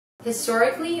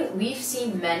Historically, we've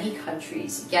seen many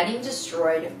countries getting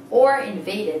destroyed or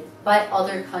invaded by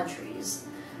other countries.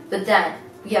 But then,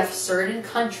 we have certain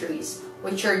countries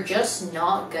which are just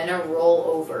not gonna roll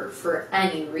over for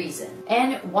any reason.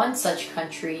 And one such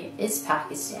country is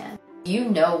Pakistan. Do you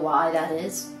know why that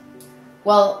is?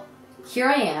 Well, here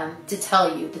I am to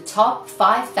tell you the top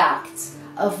 5 facts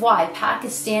of why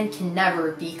Pakistan can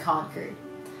never be conquered.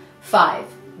 5.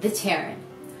 The terrain.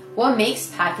 What makes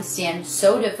Pakistan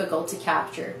so difficult to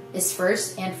capture is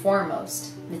first and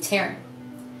foremost the terrain.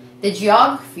 The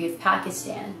geography of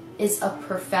Pakistan is a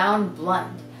profound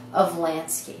blend of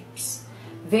landscapes,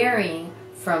 varying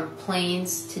from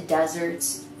plains to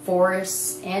deserts,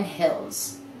 forests, and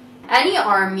hills. Any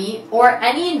army or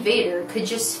any invader could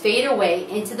just fade away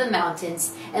into the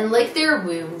mountains and lick their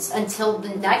wounds until the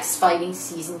next fighting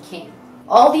season came.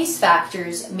 All these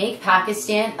factors make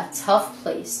Pakistan a tough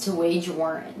place to wage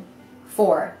war in.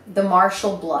 4. The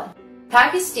martial blood.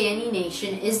 Pakistani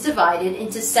nation is divided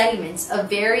into segments of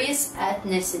various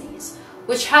ethnicities,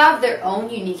 which have their own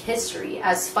unique history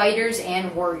as fighters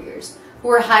and warriors, who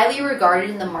were highly regarded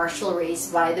in the martial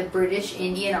race by the British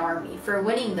Indian Army for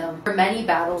winning them for many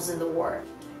battles in the war.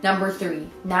 Number 3.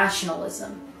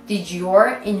 Nationalism. Did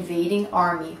your invading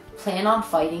army plan on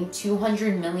fighting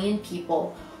 200 million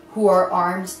people who are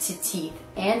armed to teeth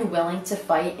and willing to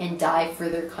fight and die for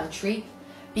their country?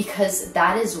 Because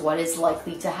that is what is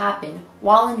likely to happen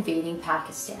while invading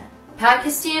Pakistan.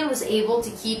 Pakistan was able to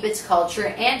keep its culture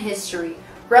and history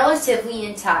relatively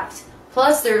intact.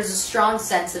 Plus, there is a strong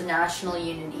sense of national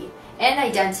unity and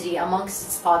identity amongst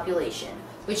its population,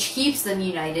 which keeps them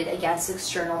united against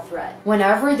external threat.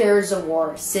 Whenever there is a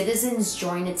war, citizens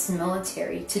join its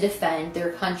military to defend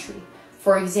their country.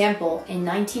 For example, in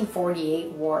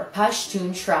 1948 war,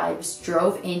 Pashtun tribes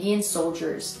drove Indian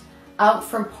soldiers out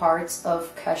from parts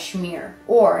of Kashmir.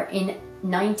 Or in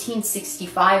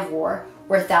 1965 war,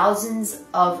 where thousands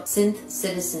of Sindh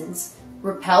citizens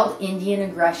repelled Indian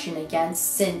aggression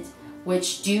against Sindh,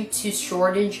 which due to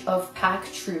shortage of Pak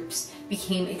troops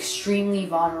became extremely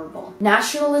vulnerable.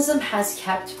 Nationalism has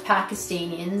kept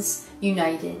Pakistanis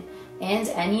united, and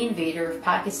any invader of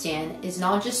Pakistan is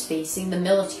not just facing the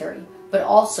military, but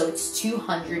also its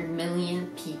 200 million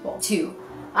people. 2.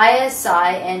 ISI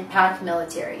and Pak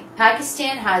military.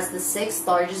 Pakistan has the 6th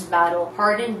largest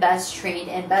battle-hardened, best-trained,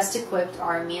 and best-equipped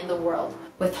army in the world,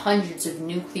 with hundreds of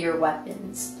nuclear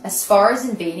weapons. As far as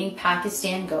invading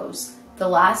Pakistan goes, the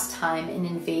last time an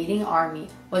invading army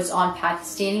was on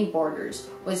Pakistani borders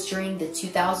was during the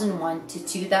 2001 to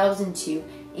 2002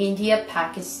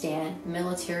 India-Pakistan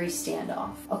military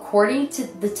standoff. According to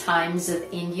the Times of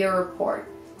India report,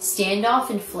 standoff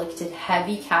inflicted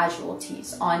heavy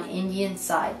casualties on Indian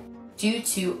side due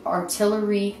to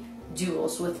artillery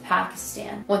duels with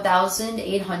Pakistan.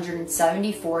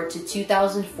 1,874 to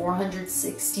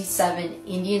 2,467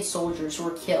 Indian soldiers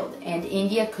were killed, and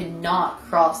India could not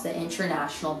cross the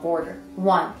international border.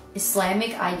 1.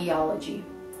 Islamic ideology.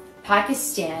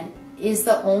 Pakistan is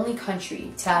the only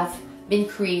country to have been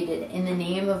created in the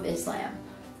name of Islam,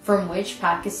 from which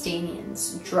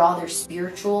Pakistanis draw their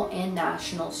spiritual and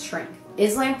national strength.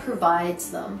 Islam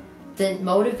provides them the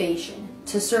motivation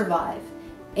to survive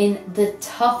in the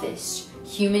toughest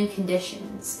human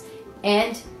conditions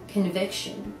and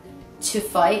conviction to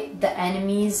fight the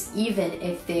enemies even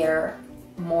if they are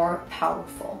more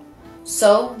powerful.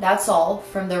 So that's all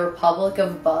from the Republic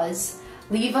of Buzz.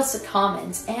 Leave us a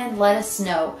comment and let us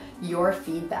know your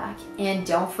feedback, and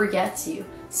don't forget to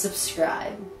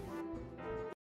subscribe.